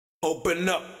Open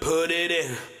up, put it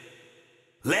in.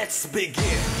 Let's begin.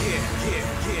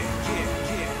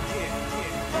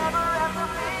 Never have to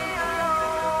be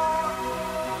alone.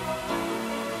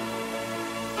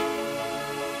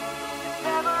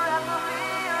 Never have to be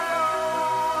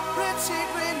alone. Pretty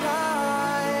green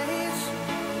eyes,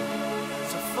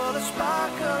 so full of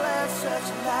sparkle and such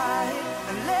light.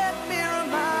 And let me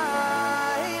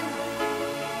remind,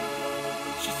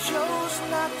 she chose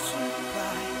not to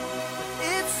cry.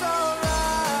 It's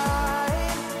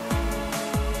alright,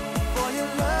 for your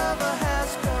lover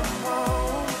has come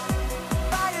home.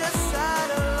 By your side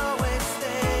I'll always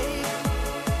stay.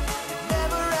 You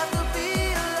never have to be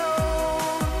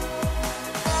alone.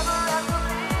 Never have to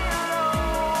be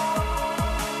alone.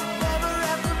 Never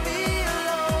have to be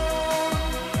alone.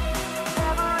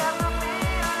 Never have to be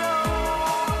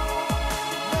alone.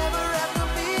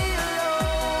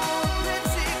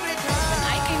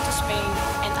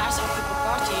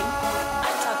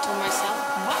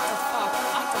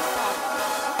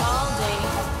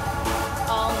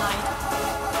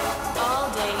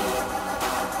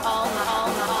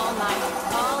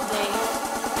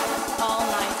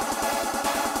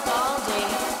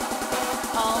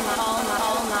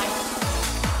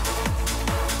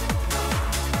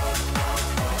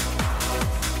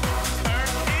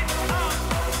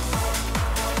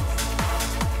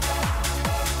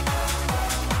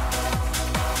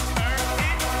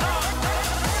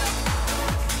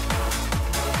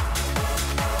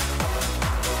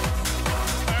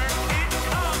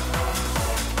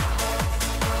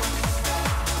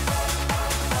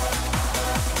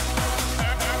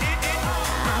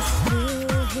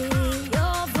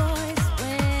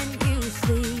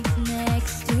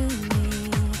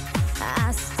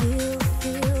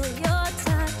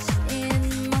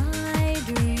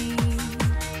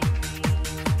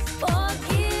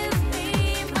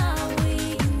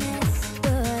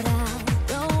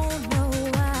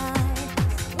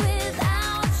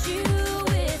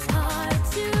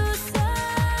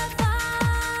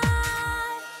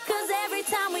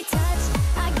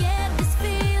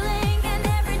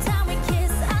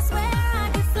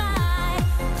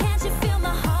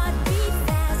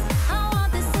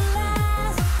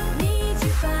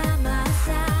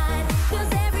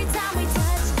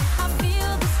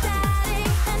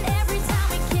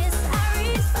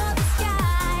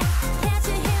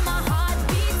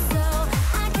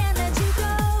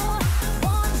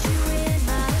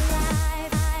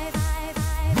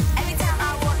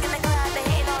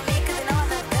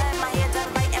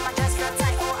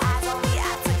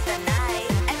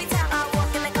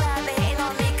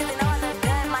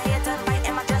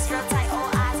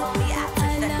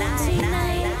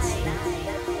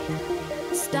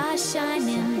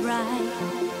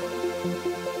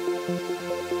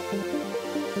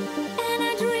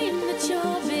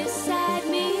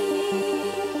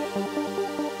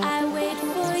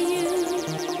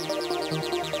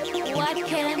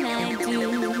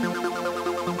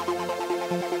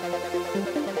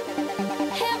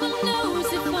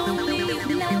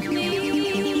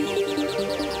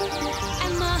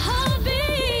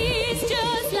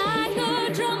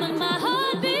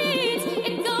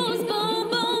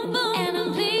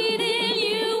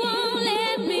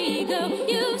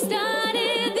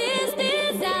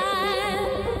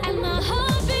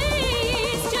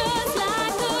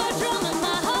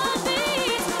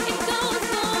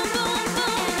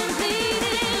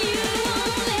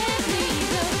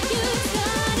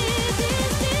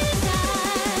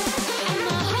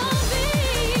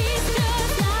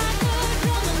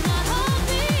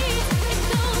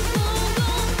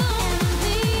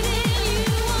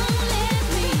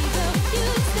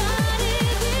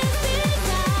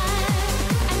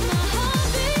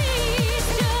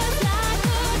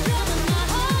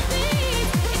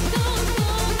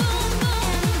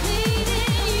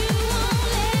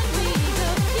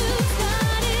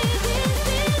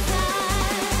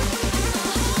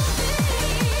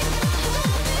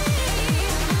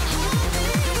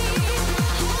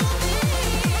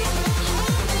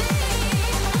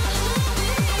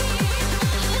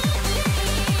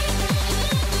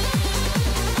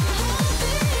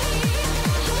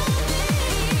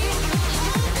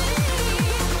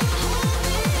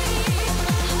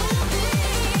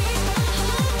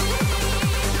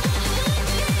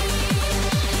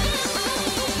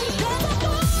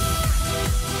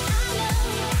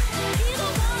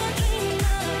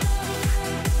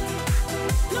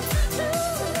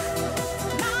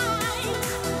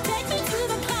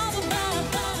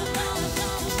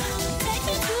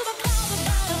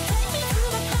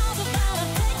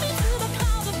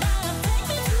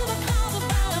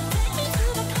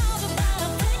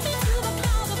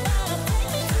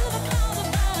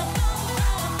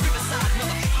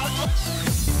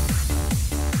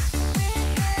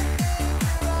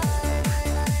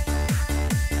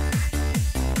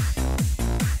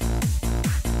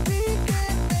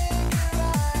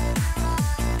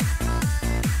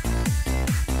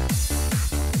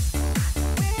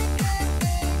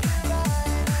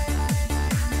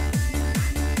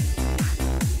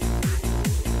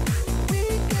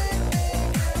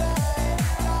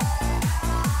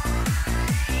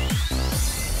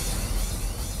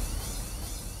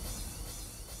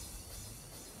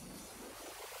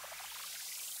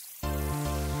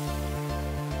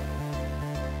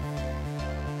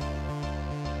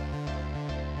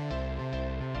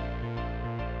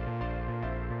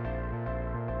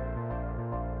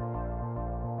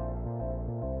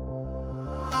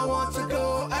 I want to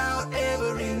go out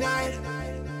every night.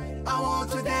 I want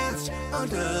to dance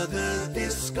under the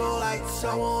disco lights.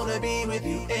 I wanna be with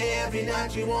you every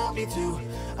night you want me to.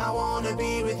 I wanna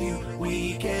be with you,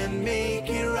 we can make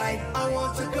it right. I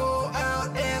want to go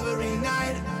out every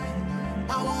night.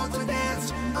 I want to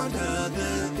dance under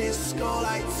the disco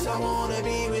lights. I wanna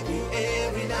be with you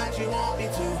every night you want me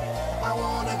to. I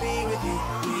wanna be with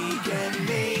you.